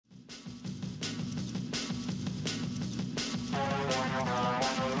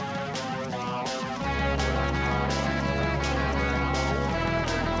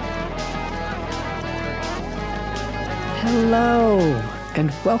Hello,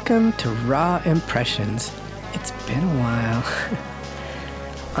 and welcome to Raw Impressions. It's been a while.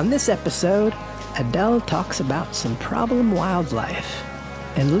 On this episode, Adelle talks about some problem wildlife,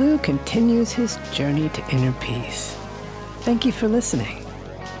 and Lou continues his journey to inner peace. Thank you for listening.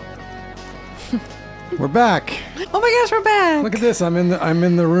 We're back. Oh my gosh, we're back. Look at this. I'm in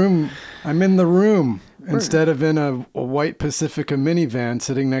the room instead of in a white Pacifica minivan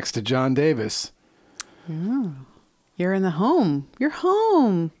sitting next to John Davis. Oh. You're in the home. You're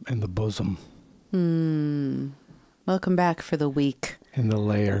home. In the bosom. Welcome back for the week. In the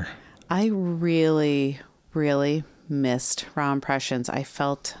lair. I really, really missed Raw Impressions. I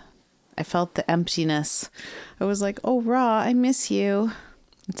felt the emptiness. I was like, oh, Raw, I miss you.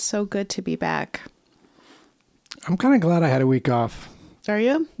 It's so good to be back. I'm kind of glad I had a week off. Are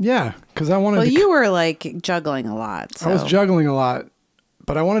you? Yeah, because I wanted to... Well, you were like juggling a lot. So. I was juggling a lot,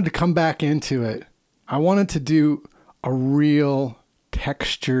 but I wanted to come back into it. I wanted to do a real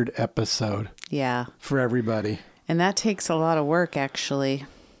textured episode. Yeah. For everybody. And that takes a lot of work, actually.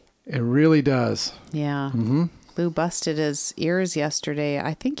 It really does. Yeah. Mm-hmm. Lou busted his ears yesterday.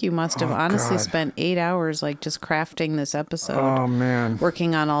 I think you must have honestly spent 8 hours like just crafting this episode. Oh, man.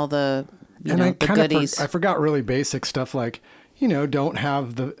 Working on all the, the goodies. I forgot really basic stuff like, don't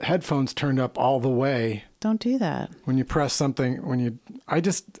have the headphones turned up all the way. Don't do that. When you press something,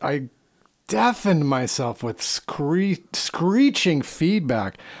 I deafened myself with screeching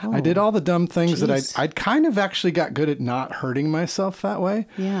feedback. Oh, I did all the dumb things that I'd kind of actually got good at not hurting myself that way.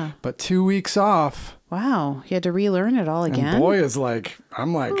 Yeah. But 2 weeks off. Wow. You had to relearn it all again? And boy,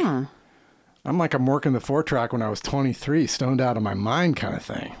 I'm like I'm working the 4-track when I was 23, stoned out of my mind kind of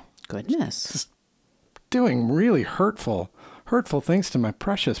thing. Goodness. Just doing really hurtful things to my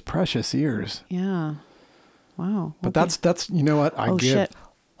precious, precious ears. Yeah. Wow. But that's you know what? I give. Shit.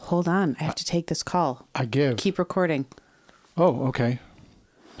 Hold on. I have to take this call. I give. Keep recording. Oh, okay.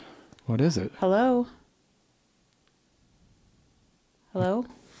 What is it? Hello? Hello?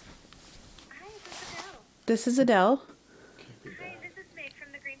 Hi, this is Adelle. Hi, this is Meg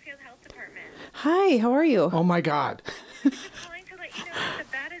from the Greenfield Health Department. Hi, how are you? Oh, my God. I'm calling to let you know that the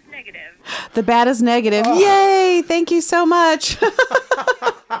bat is negative. The bat is negative. Oh. Yay! Thank you so much.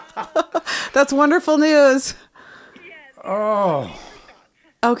 That's wonderful news. Yes. Oh.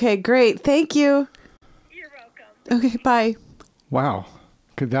 Okay, great. Thank you. You're welcome. Okay, bye. Wow.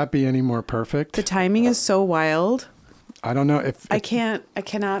 Could that be any more perfect? The timing is so wild. I don't know if I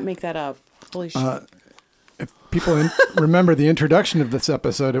cannot make that up. Holy shit. If people remember the introduction of this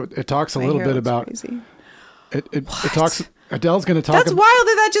episode, it talks a little bit about it talks. Adelle's going to talk. That's wild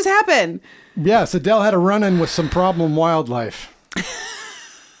that just happened. Yes, Adelle had a run-in with some problem wildlife.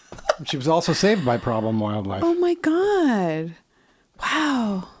 She was also saved by problem wildlife. Oh my God.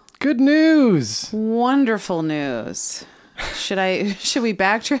 Wow. Good news. Wonderful news. Should we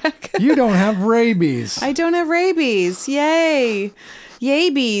backtrack? You don't have rabies. I don't have rabies. Yay.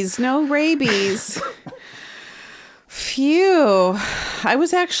 Yabies. No rabies. Phew. I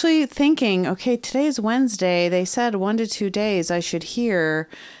was actually thinking, okay, today's Wednesday. They said 1 to 2 days I should hear.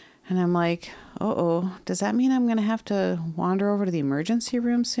 And I'm like, uh-oh, does that mean I'm going to have to wander over to the emergency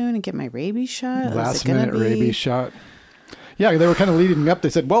room soon and get my rabies shot? Last minute rabies shot. Yeah, they were kind of leading up.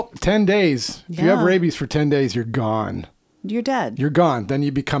 They said, well, 10 days. If you have rabies for 10 days, you're gone. You're dead. You're gone. Then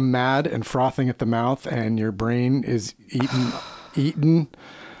you become mad and frothing at the mouth, and your brain is eaten.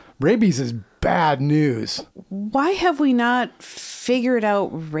 Rabies is bad news. Why have we not figured out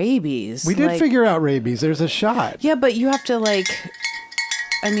rabies? We did figure out rabies. There's a shot. Yeah, but you have to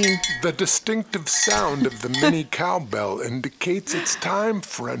The distinctive sound of the mini cowbell indicates it's time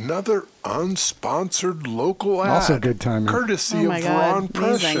for another unsponsored local ad. Also good timing. Courtesy of Raw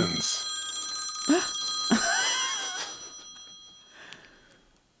Impressions.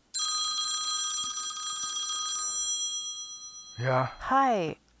 Yeah.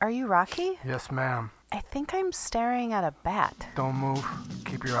 Hi, are you Rocky? Yes, ma'am. I think I'm staring at a bat. Don't move.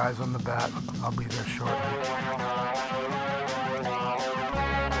 Keep your eyes on the bat. I'll be there shortly.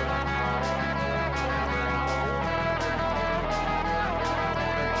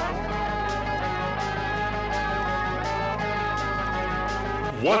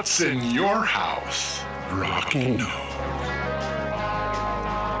 What's in your house, Rocky knows.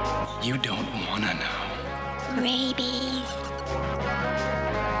 You don't want to know. Rabies.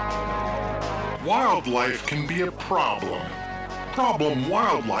 Wildlife can be a problem. Problem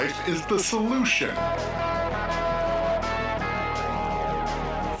wildlife is the solution.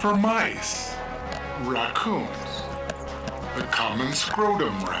 For mice, raccoons, the common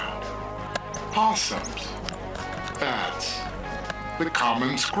scrotum rat. Possums. Bats. The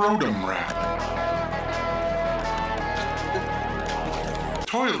common scrotum rat.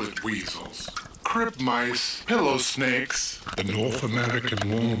 Toilet weasels. Crib mice. Pillow snakes. The North American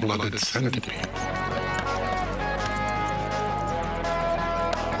warm-blooded centipede.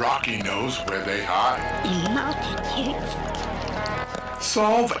 Rocky knows where they hide. In multitudes.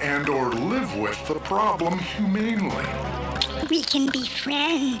 Solve and or live with the problem humanely. We can be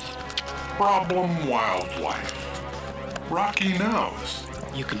friends. Problem wildlife. Rocky knows.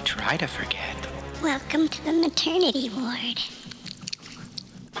 You can try to forget. Welcome to the maternity ward.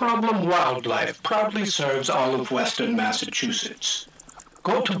 Problem Wildlife proudly serves all of Western Massachusetts.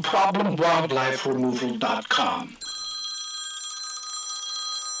 Go to problemwildliferemoval.com.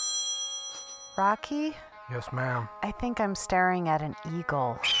 Rocky, Yes, ma'am. I think I'm staring at an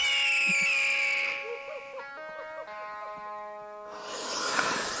eagle.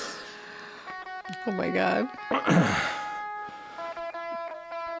 Oh my God.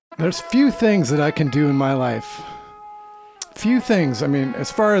 There's few things that I can do in my life. Few things. I mean,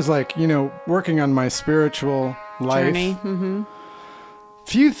 as far as like, working on my spiritual life. Journey. Mm-hmm.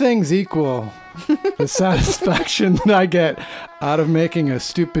 Few things equal the satisfaction that I get out of making a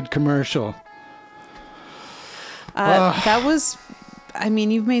stupid commercial. That was,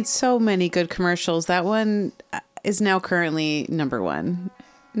 you've made so many good commercials. That one is now currently number one.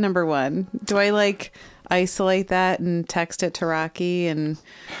 Number one. Do I isolate that and text it to Rocky and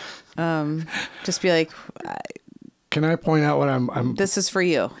just be like, Can I point out what I'm this is for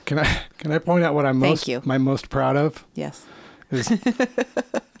you. Can I point out what I'm most proud of? Yes.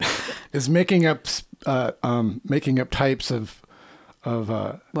 Is making up types of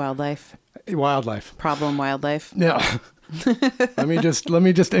Wildlife. Problem wildlife. Yeah. let me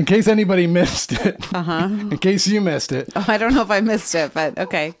just in case anybody missed it. In case you missed it. Oh, I don't know if I missed it, but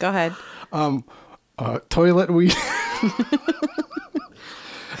okay, go ahead. Toilet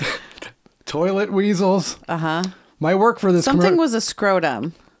weasels. My work for this something was a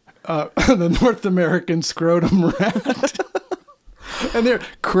scrotum. The North American scrotum rat. And they're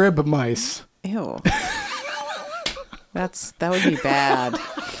crib mice. Ew. That would be bad.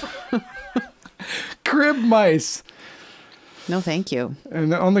 Crib mice. No, thank you.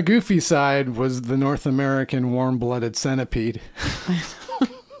 And on the goofy side was the North American warm-blooded centipede.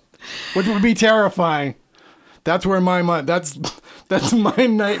 Which would be terrifying. That's where that's my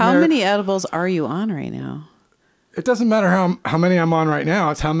nightmare. How many edibles are you on right now? It doesn't matter how many I'm on right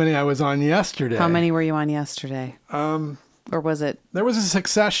now. It's how many I was on yesterday. How many were you on yesterday? Or was it? There was a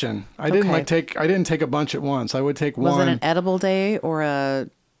succession. I didn't take a bunch at once. I would take one. Was it an edible day or a?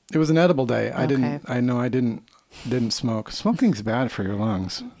 It was an edible day. I Okay. didn't smoke. Smoking's bad for your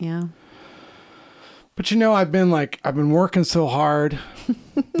lungs. Yeah. But I've been working so hard,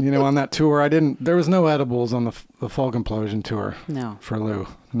 on that tour. There was no edibles on the Folk Implosion tour. No. For Lou.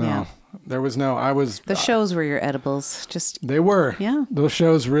 No. Yeah. There was no, The shows were your edibles. They were. Yeah. Those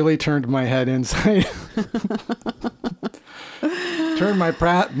shows really turned my head inside. Turned my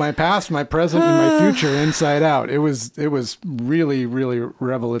past, my present, and my future inside out. It was really, really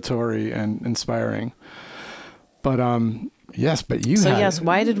revelatory and inspiring. But yes, but you. So had yes, it.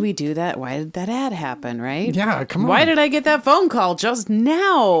 why did we do that? Why did that ad happen? Right? Yeah, come on. Why did I get that phone call just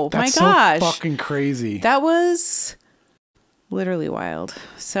now? That's My gosh, so fucking crazy. that was literally wild.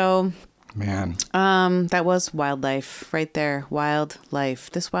 So. Man. That was wildlife right there.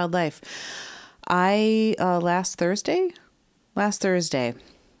 Wildlife. This wildlife. I last Thursday.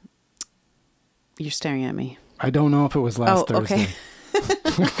 You're staring at me. I don't know if it was last Thursday. Okay.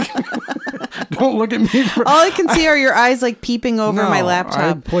 Don't look at me. All I can see are your eyes peeping over my laptop.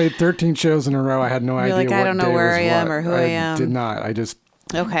 I played 13 shows in a row. I had no idea. Like, I don't know what day where was I am what. or who I am. Did not. I just.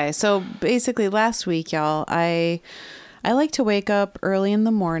 Okay, so basically last week, y'all, I like to wake up early in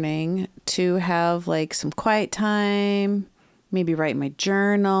the morning to have some quiet time, maybe write my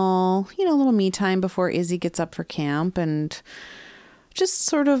journal, a little me time before Izzy gets up for camp and just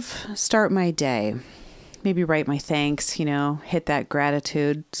sort of start my day. Maybe write my thanks, hit that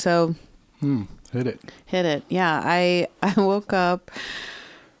gratitude. So Hit it. Yeah, I woke up,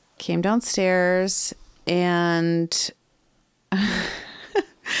 came downstairs, and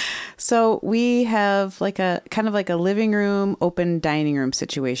so we have a kind of a living room, open dining room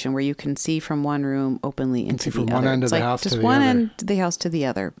situation where you can see from one room openly into the other. From one end of the house to the other. Just one end of the house to the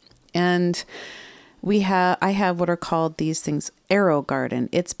other. And I have what are called these things Aero Garden.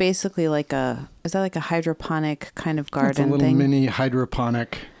 It's basically is that like a hydroponic kind of garden thing? It's a little mini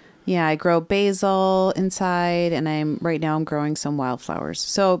hydroponic. Yeah, I grow basil inside, and I'm growing some wildflowers.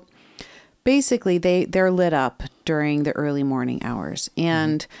 So basically they're lit up during the early morning hours.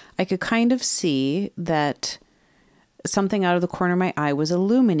 And I could kind of see that something out of the corner of my eye was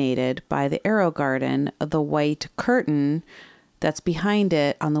illuminated by the arrow garden, the white curtain that's behind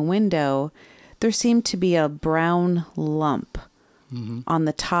it on the window. There seemed to be a brown lump on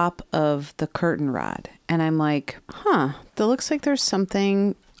the top of the curtain rod. And I'm like, that looks like there's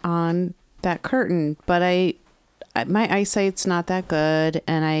something on that curtain. But my eyesight's not that good.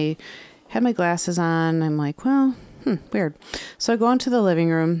 And I had my glasses on. I'm like, well, weird. So I go into the living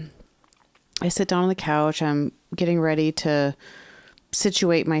room. I sit down on the couch. I'm getting ready to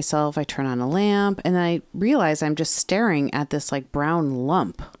situate myself. I turn on a lamp, and I realize I'm just staring at this like brown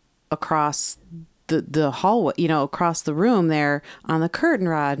lump across the hallway, across the room there on the curtain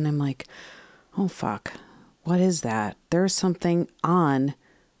rod. And I'm like, oh fuck, what is that? There's something on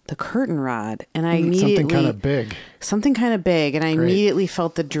the curtain rod. And I immediately, something kind of big. And I immediately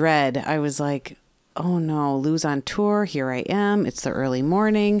felt the dread. I was like, oh no, Lou's on tour. Here I am. It's the early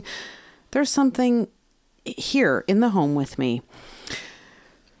morning. There's something here in the home with me.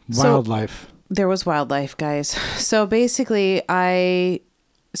 Wildlife. So, there was wildlife, guys. So basically, I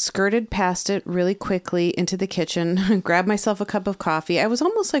skirted past it really quickly into the kitchen, grabbed myself a cup of coffee. I was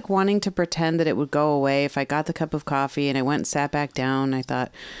almost like wanting to pretend that it would go away if I got the cup of coffee, and I went and sat back down. I thought,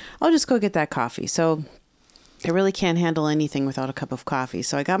 I'll just go get that coffee. So I really can't handle anything without a cup of coffee.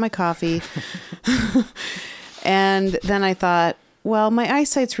 So I got my coffee. And then I thought, well, my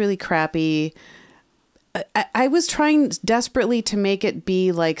eyesight's really crappy. I was trying desperately to make it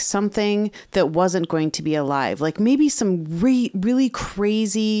be like something that wasn't going to be alive. Like maybe some really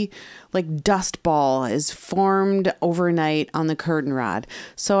crazy like dust ball is formed overnight on the curtain rod.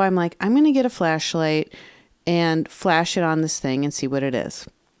 So I'm like, I'm going to get a flashlight and flash it on this thing and see what it is.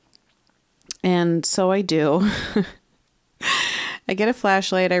 And so I do. I get a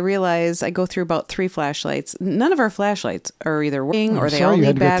flashlight. I realize I go through about 3 flashlights. None of our flashlights are either working or they all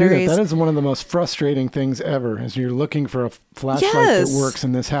need batteries. That is one of the most frustrating things ever, is you're looking for a flashlight that works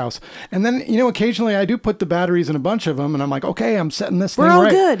in this house. And then, occasionally I do put the batteries in a bunch of them, and I'm like, okay, I'm setting this thing right. We're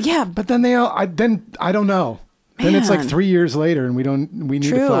all good, yeah. But then I don't know. Then it's like 3 years later, and we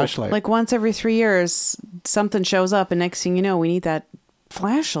need a flashlight. Like once every 3 years, something shows up, and next thing you know, we need that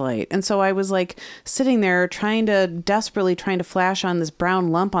flashlight. And so I was like sitting there desperately trying to flash on this brown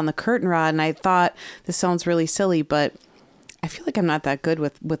lump on the curtain rod. And I thought, this sounds really silly, but I feel like I'm not that good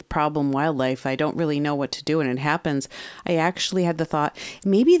with problem wildlife. I don't really know what to do when it happens. I actually had the thought,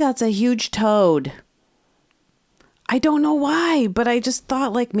 maybe that's a huge toad. I don't know why, but I just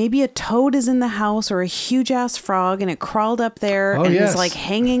thought like maybe a toad is in the house, or a huge ass frog, and it crawled up there and is like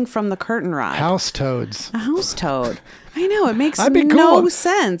hanging from the curtain rod. House toads. A house toad. I know, it makes no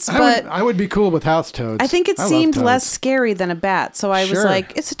sense, but I would be cool with house toads. I think it seemed less scary than a bat, so I was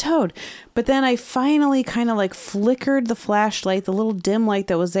like, it's a toad. But then I finally kind of like flickered the flashlight, the little dim light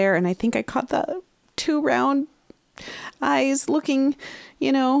that was there, and I think I caught the 2 round eyes looking,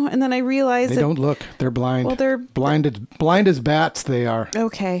 and then I realized they don't look. They're blind. Well, they're blind as bats. They are.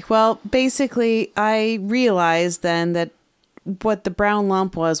 Okay. Well, basically, I realized then that what the brown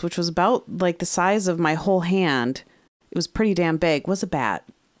lump was, which was about like the size of my whole hand, it was pretty damn big, was a bat.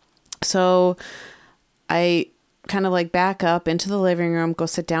 So I kind of like back up into the living room, go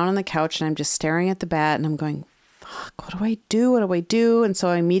sit down on the couch, and I'm just staring at the bat, and I'm going, fuck, what do I do? What do I do? And so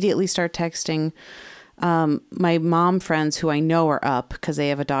I immediately start texting my mom friends who I know are up, because they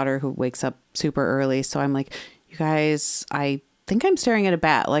have a daughter who wakes up super early. So I'm like, you guys, I think I'm staring at a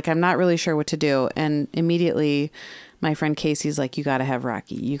bat. Like, I'm not really sure what to do. And immediately my friend Casey's like, you got to have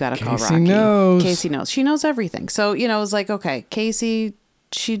Rocky. You got to call Rocky. Casey knows. She knows everything. So, it was like, okay, Casey,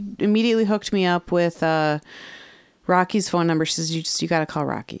 she immediately hooked me up with Rocky's phone number. She says, you got to call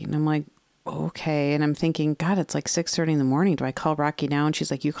Rocky. And I'm like, okay. And I'm thinking, God, it's like 6:30 in the morning. Do I call Rocky now? And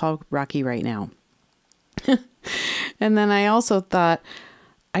she's like, you call Rocky right now. And then I also thought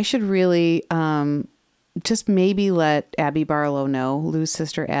I should really just maybe let Abby Barlow know, Lou's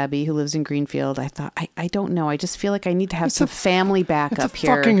sister Abby, who lives in Greenfield. I thought, I don't know. I just feel like I need to have some family backup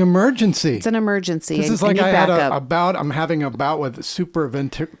here. It's a fucking emergency. It's an emergency. This is like I had I'm having a bout with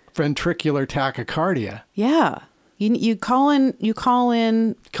supraventricular tachycardia. Yeah. You call in.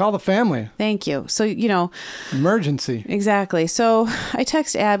 Call the family. Thank you. So, emergency. Exactly. So I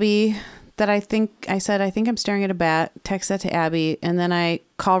text Abby that I think I'm staring at a bat, text that to Abby, and then I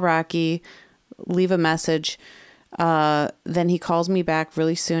call Rocky, leave a message. Then he calls me back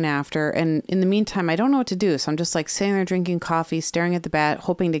really soon after. And in the meantime, I don't know what to do. So I'm just like sitting there drinking coffee, staring at the bat,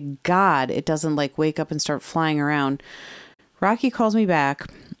 hoping to God it doesn't like wake up and start flying around. Rocky calls me back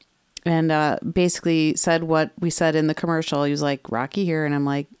and basically said what we said in the commercial. He was like, Rocky here. And I'm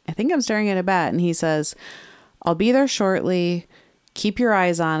like, I think I'm staring at a bat. And he says, I'll be there shortly. Keep your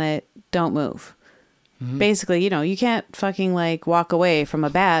eyes on it. Don't move. Basically, you can't fucking like walk away from a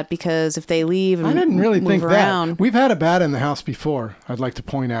bat because if they leave and I didn't really think around, that. We've had a bat in the house before, I'd like to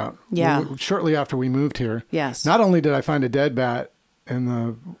point out. Yeah. Shortly after we moved here. Yes. Not only did I find a dead bat in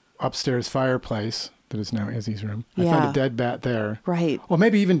the upstairs fireplace that is now Izzy's room. I found a dead bat there. Right. Well,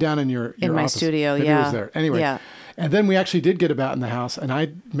 maybe even down in your in my office. studio. Maybe Yeah. it was there. Anyway. Yeah. And then we actually did get a bat in the house, and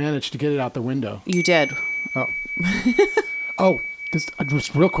I managed to get it out the window. You did. Oh,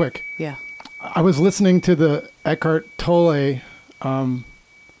 just real quick. Yeah. I was listening to the Eckhart Tolle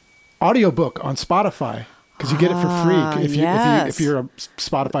audiobook on Spotify because you get it for free if you're a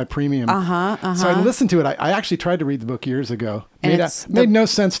Spotify premium. So I listened to it. I actually tried to read the book years ago. Made no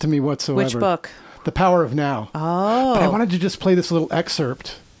sense to me whatsoever. Which book? The Power of Now. Oh. But I wanted to just play this little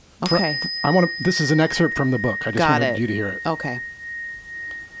excerpt. Okay. This is an excerpt from the book. I just wanted you to hear it. Okay.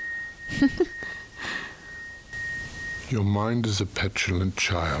 Your mind is a petulant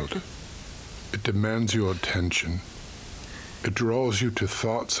child. It demands your attention. It draws you to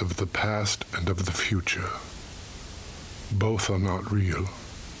thoughts of the past and of the future. Both are not real.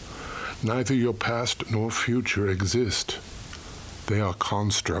 Neither your past nor future exist. They are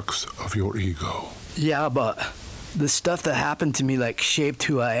constructs of your ego. Yeah, but the stuff that happened to me like shaped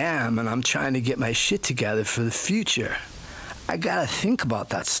who I am, and I'm trying to get my shit together for the future. I gotta think about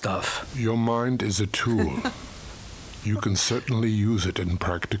that stuff. Your mind is a tool. You can certainly use it in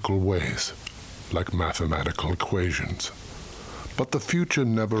practical ways, like mathematical equations. But the future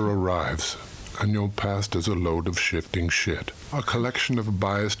never arrives, and your past is a load of shifting shit, a collection of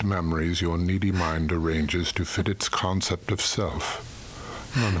biased memories your needy mind arranges to fit its concept of self,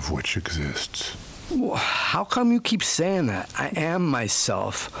 none of which exists. How come you keep saying that? I am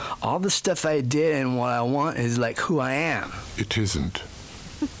myself. All the stuff I did and what I want is like who I am. It isn't.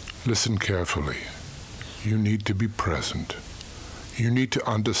 Listen carefully. You need to be present. You need to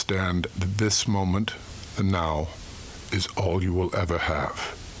understand that this moment, the now, is all you will ever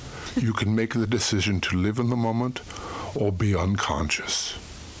have. You can make the decision to live in the moment or be unconscious,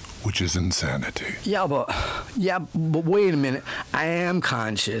 which is insanity. Yeah, but wait a minute. I am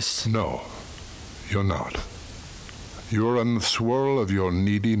conscious. No, you're not. You're in the swirl of your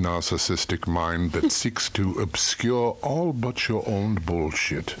needy narcissistic mind that seeks to obscure all but your own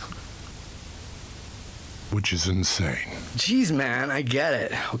bullshit, which is insane. Jeez, man, I get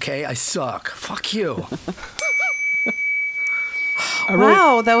it. Okay, I suck. Fuck you.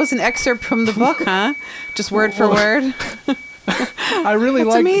 Wow, that was an excerpt from the book, huh? Just word for word. I really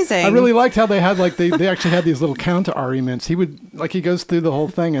liked. Amazing. I really liked how they had they actually had these little counter arguments. He goes through the whole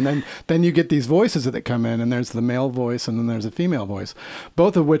thing, and then you get these voices that come in, and there's the male voice, and then there's a female voice,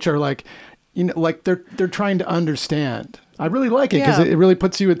 both of which are like they're trying to understand. I really like it because it really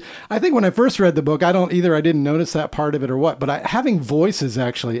puts you in. I think when I first read the book, I didn't notice that part of it or what, but having voices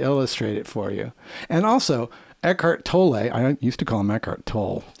actually illustrate it for you, and also. Eckhart Tolle. I used to call him Eckhart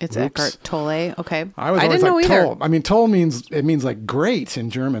Tolle. It's Eckhart Tolle. Okay. I didn't know either. Toll. I mean, Toll means like great in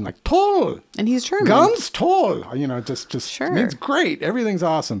German, like Toll. And he's German. Ganz toll. Just sure. means great. Everything's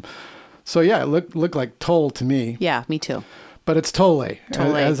awesome. So yeah, it looked like Toll to me. Yeah, me too. But it's Tolle,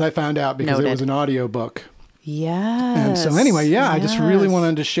 Tolle. as I found out because it was an audiobook. Yes. And so anyway, I just really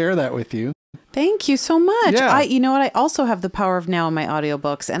wanted to share that with you. Thank you so much. Yeah. You know what? I also have The Power of Now in my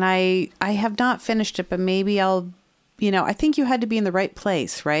audiobooks, and I have not finished it, but maybe I'll, I think you had to be in the right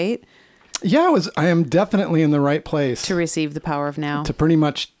place, right? Yeah, I am definitely in the right place. To receive The Power of Now. To pretty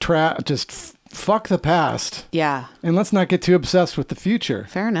much just fuck the past. Yeah. And let's not get too obsessed with the future.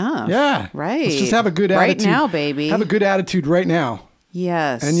 Fair enough. Yeah. Right. Let's just have a good attitude. Right now, baby. Have a good attitude right now.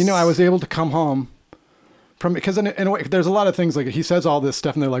 Yes. And I was able to come home because in a way, there's a lot of things like he says all this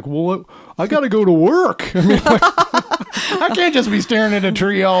stuff and they're like, well, I got to go to work. I mean, I can't just be staring at a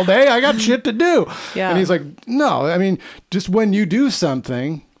tree all day. I got shit to do. Yeah. And he's like, no, I mean, just when you do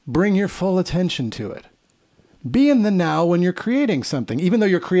something, bring your full attention to it. Be in the now when you're creating something, even though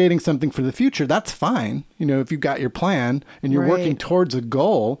you're creating something for the future. That's fine. If you've got your plan and you're working towards a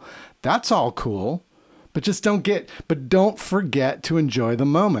goal, that's all cool. But don't forget to enjoy the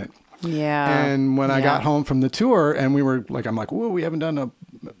moment. Yeah. And when I got home from the tour and I'm like, whoa, we haven't done a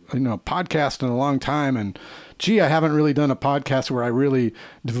podcast in a long time. And gee, I haven't really done a podcast where I really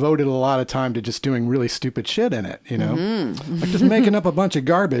devoted a lot of time to just doing really stupid shit in it, Mm-hmm. like just making up a bunch of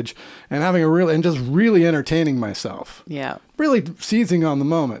garbage and just really entertaining myself. Yeah. Really seizing on the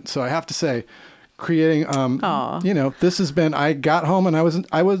moment. So I have to say, creating, this has been, I got home and I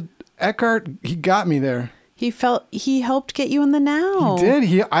was Eckhart, he got me there. He helped get you in the now. He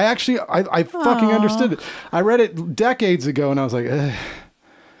did. I fucking understood it. I read it decades ago and I was like, ugh.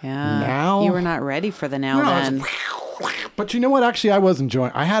 Yeah. Now? You were not ready for the now then. But you know what? Actually, I was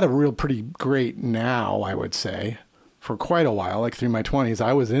enjoying. I had a pretty great now, I would say, for quite a while. Like through my 20s,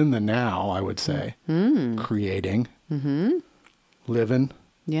 I was in the now, I would say. Creating. Living.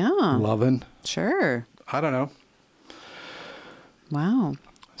 Yeah. Loving. Sure. I don't know. Wow.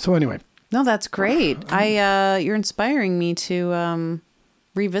 So anyway. No, that's great. You're inspiring me to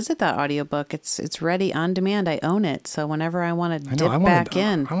revisit that audiobook. It's ready on demand. I own it. So whenever I want to dip back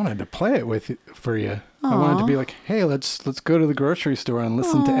in. I wanted to play it for you. Aww. I wanted to be like, hey, let's go to the grocery store and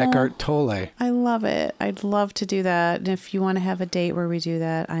listen to Eckhart Tolle. I love it. I'd love to do that. And if you want to have a date where we do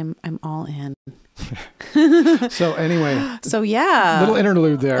that, I'm all in. So anyway. So yeah. Little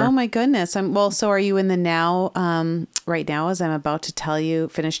interlude there. Oh my goodness. So are you in the now right now as I'm about to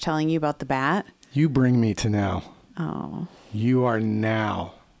finish telling you about the bat? You bring me to now. Oh. You are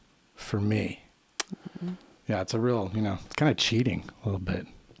now for me. Yeah, it's a real, it's kind of cheating a little bit.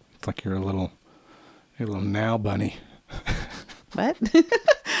 It's like you're a little now bunny. What?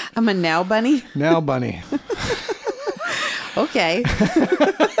 I'm a now bunny? Now bunny. Okay.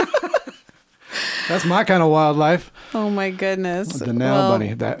 That's my kind of wildlife. Oh my goodness. The now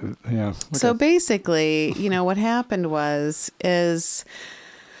bunny. Okay. So basically, what happened is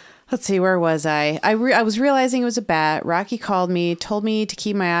let's see, where was I? I was realizing it was a bat. Rocky called me, told me to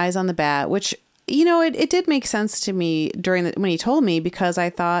keep my eyes on the bat, which, it did make sense to me when he told me, because I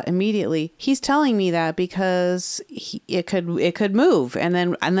thought immediately he's telling me that because it could move. And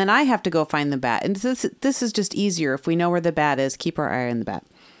then I have to go find the bat. And this is just easier. If we know where the bat is, keep our eye on the bat.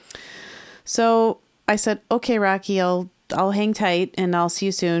 So I said, okay, Rocky, I'll hang tight and I'll see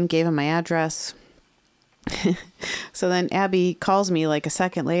you soon. Gave him my address. So then Abby calls me like a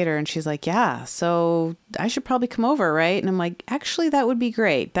second later and she's like, yeah, so I should probably come over, right? And I'm like, actually, that would be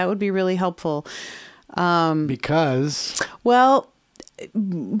great. That would be really helpful. Because? Well,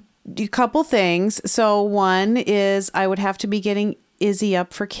 a couple things. So one is I would have to be getting Izzy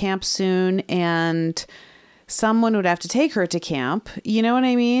up for camp soon, and someone would have to take her to camp. You know what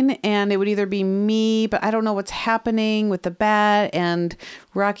I mean? And it would either be me, but I don't know what's happening with the bat. And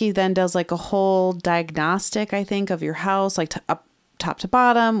Rocky then does like a whole diagnostic, I think, of your house, like top to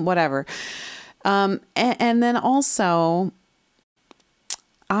bottom, whatever. And then also,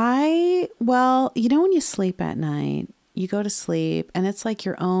 when you sleep at night, you go to sleep and it's like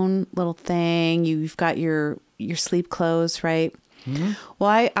your own little thing. You've got your sleep clothes, right? Mm-hmm.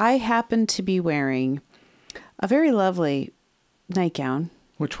 Well, I happen to be wearing a very lovely nightgown.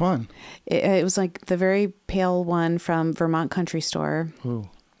 Which one? It was like the very pale one from Vermont Country Store. Ooh,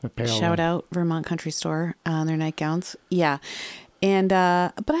 the pale Shout out Vermont Country Store on their nightgowns. Yeah. And,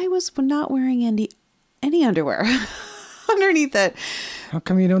 but I was not wearing any underwear underneath it. How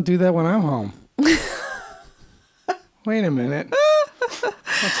come you don't do that when I'm home? Wait a minute.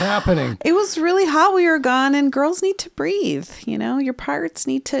 What's happening? It was really hot when you were gone, and girls need to breathe. Your parts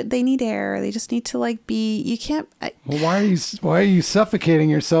need air. They just need to you can't. Well, why are you suffocating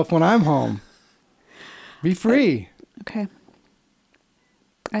yourself when I'm home? Be free. Okay.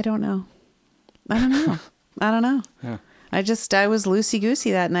 I don't know. I don't know. Yeah. I was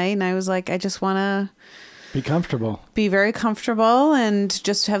loosey-goosey that night, and I was like, I just want to be comfortable. Be very comfortable and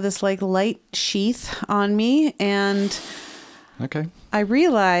just have this light sheath on me. And okay. I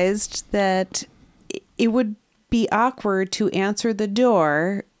realized that it would be awkward to answer the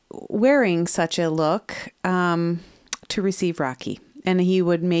door wearing such a look to receive Rocky. And he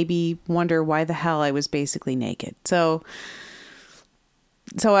would maybe wonder why the hell I was basically naked. So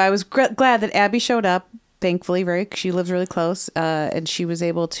I was glad that Abby showed up. Thankfully, she lives really close, and she was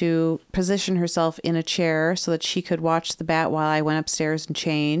able to position herself in a chair so that she could watch the bat while I went upstairs and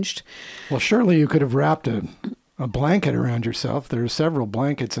changed. Well, surely you could have wrapped a blanket around yourself. There are several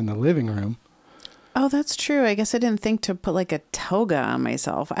blankets in the living room. Oh, that's true. I guess I didn't think to put a toga on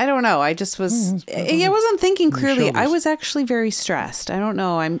myself. I don't know. I just was. I wasn't thinking clearly. I was actually very stressed. I don't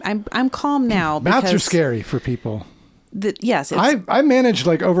know. I'm calm now. Bats are scary for people. Yes, I managed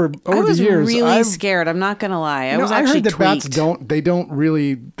over the years. I was really scared. I'm not gonna lie. I was actually I heard that tweaked. Bats they don't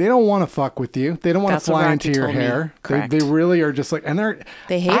want to fuck with you. They don't want to fly into your hair. They really are just and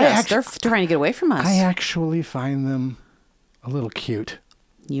they hate us. They're trying to get away from us. I actually find them a little cute.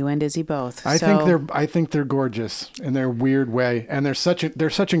 You and Izzy both. I think they're gorgeous in their weird way, and they're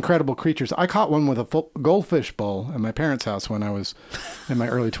such incredible creatures. I caught one with a goldfish bowl at my parents' house when I was in my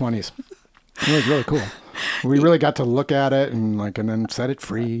early 20s. It was really cool. We really got to look at it and then set it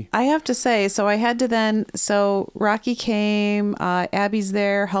free. I have to say, so Rocky came, Abby's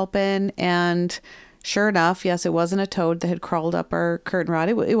there helping, and Sure enough, yes, it wasn't a toad that had crawled up our curtain rod.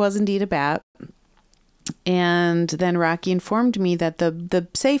 It was indeed a bat. And then Rocky informed me that the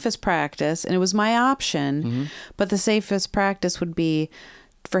safest practice, and it was my option, but the safest practice would be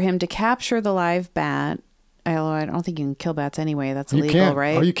for him to capture the live bat. Although I don't think you can kill bats anyway. That's illegal,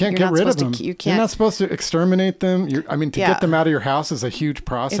 right? Oh, you can't get rid of them. You're not supposed to exterminate them. To get them out of your house is a huge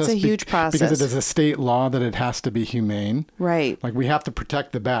process. It's a huge process. Because it is a state law that it has to be humane. Right. Like, we have to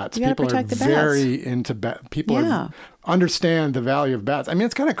protect the bats. People are very into bats. People understand the value of bats. I mean,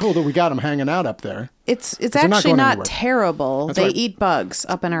 it's kind of cool that we got them hanging out up there. It's actually not anywhere. terrible. They eat bugs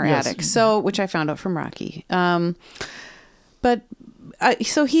up in our attic. So, which I found out from Rocky.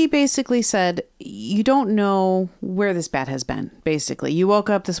 So he basically said, you don't know where this bat has been, basically. You woke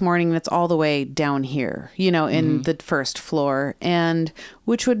up this morning and it's all the way down here, in the first floor, and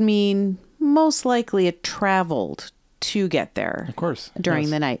which would mean most likely it traveled to get there. Of course. During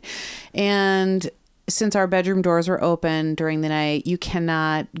the night. And since our bedroom doors were open during the night, you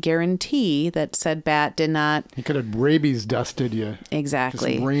cannot guarantee that said bat did not... He could have rabies dusted you.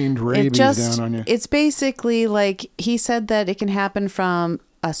 Exactly. Just rained rabies down on you. It's basically like, he said that it can happen from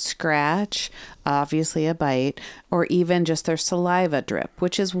a scratch, obviously a bite, or even just their saliva drip,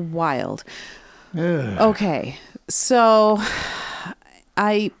 which is wild. Ugh. Okay, so...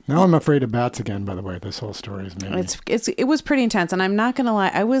 Now I'm afraid of bats again, by the way. This whole story is made It was pretty intense, and I'm not going to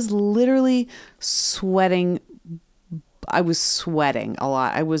lie. I was literally sweating. I was sweating a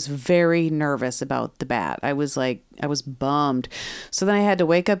lot. I was very nervous about the bat. I was bummed. So then I had to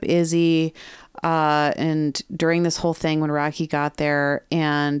wake up Izzy, and during this whole thing when Rocky got there,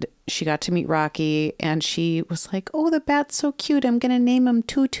 and she got to meet Rocky, and she was like, oh, the bat's so cute. I'm going to name him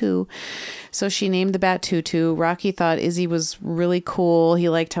Tutu. So she named the bat Tutu. Rocky thought Izzy was really cool. He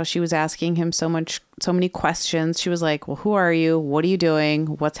liked how she was asking him so many questions. She was like, well, who are you? What are you doing?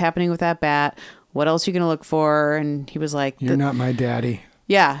 What's happening with that bat? What else are you going to look for? And he was like, you're not my daddy.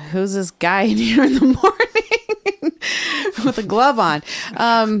 Yeah. Who's this guy in here in the morning with a glove on?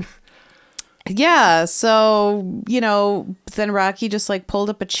 Yeah, so, then Rocky just pulled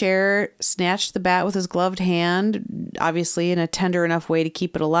up a chair, snatched the bat with his gloved hand, obviously in a tender enough way to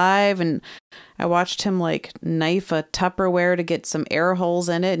keep it alive. And I watched him knife a Tupperware to get some air holes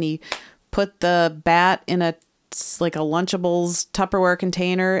in it. And he put the bat in a Lunchables Tupperware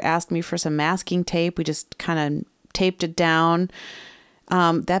container, asked me for some masking tape. We just kind of taped it down.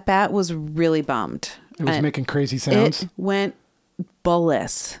 That bat was really bummed. It was making crazy sounds. It went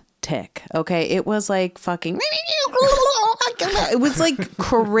ballistic. Okay, it was fucking. It was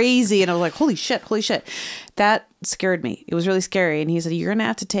crazy, and I was like, "Holy shit! Holy shit!" That scared me. It was really scary. And he said, "You're gonna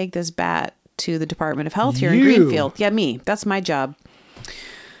have to take this bat to the Department of Health here in Greenfield." Yeah, me. That's my job.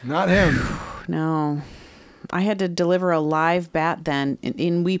 Not him. No. I had to deliver a live bat then,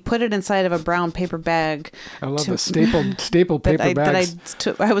 and we put it inside of a brown paper bag. I love the staple paper bags.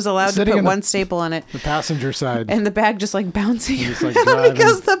 I was allowed to put one staple on it. The passenger side. And the bag just bouncing around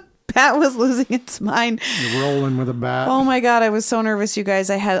because the bat was losing its mind. You're rolling with a bat. Oh my God, I was so nervous, you guys.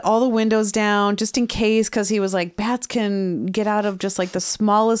 I had all the windows down just in case, because he was like, bats can get out of just the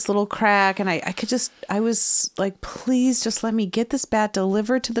smallest little crack. And I was like, please just let me get this bat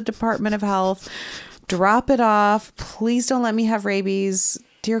delivered to the Department of Health. Drop it off. Please don't let me have rabies.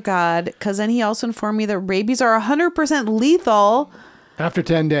 Dear God. Because then he also informed me that rabies are 100% lethal. After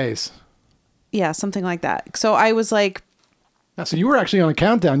 10 days. Yeah, something like that. So I was like... So you were actually on a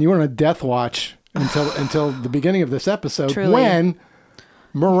countdown. You were on a death watch until the beginning of this episode. Truly. When,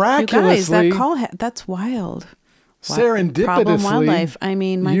 miraculously... You guys, that's wild. Serendipitously... Problem wildlife. I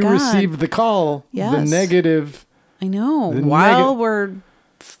mean, my God. You received the call. Yes. The negative... I know. While we're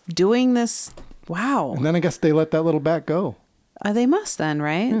doing this... Wow. And then I guess they let that little bat go. They must then,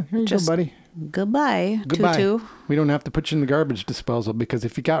 right? Yeah, here you go, buddy. Goodbye, Tutu. We don't have to put you in the garbage disposal because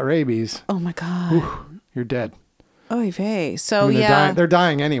if you got rabies... Oh, my God. You're dead. Oy vey. So, they're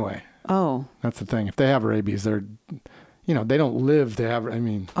dying anyway. Oh. That's the thing. If they have rabies, they're... they don't live. They have...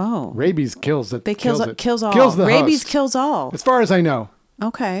 rabies kills it. Kills all. Kills the rabies host. Kills all. As far as I know.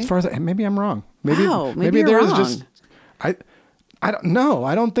 Okay. Maybe I'm wrong. Maybe you're there's wrong. just... I don't know.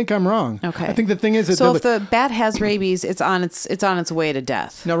 I don't think I'm wrong. Okay. I think the thing is that so if the bat has rabies, it's on its way to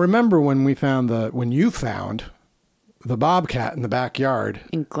death. Now remember when you found the bobcat in the backyard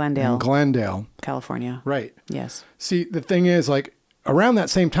in Glendale, California. Right. Yes. See, the thing is around that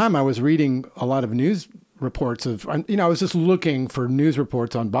same time I was reading a lot of news reports of I was just looking for news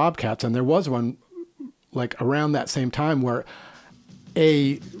reports on bobcats, and there was one around that same time where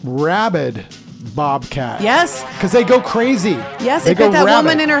a rabid bobcat. Yes. Because they go crazy. Yes, it got that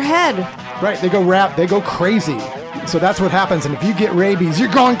woman in her head. Right, they go crazy. So that's what happens, and if you get rabies,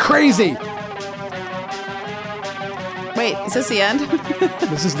 you're going crazy. Wait, is this the end?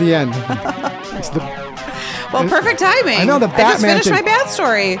 This is the end. It's the. Well, perfect timing. I know the Batman I just finished thing. my bat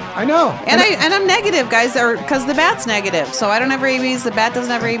story. I know. And I'm negative, guys, because the bat's negative. So I don't have rabies. The bat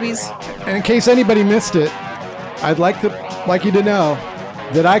doesn't have rabies. And in case anybody missed it, I'd like you to know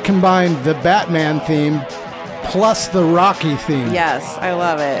that I combined the Batman theme plus the Rocky theme. Yes, I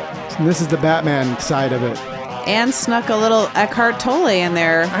love it. And this is the Batman side of it. And snuck a little Eckhart Tolle in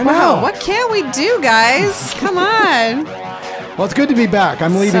there. I know. Wow, what can we do, guys? Come on. Well, it's good to be back.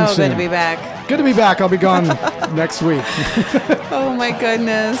 I'm leaving So soon. good to be back. Good to be back. I'll be gone next week. Oh, my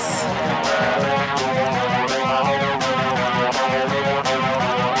goodness.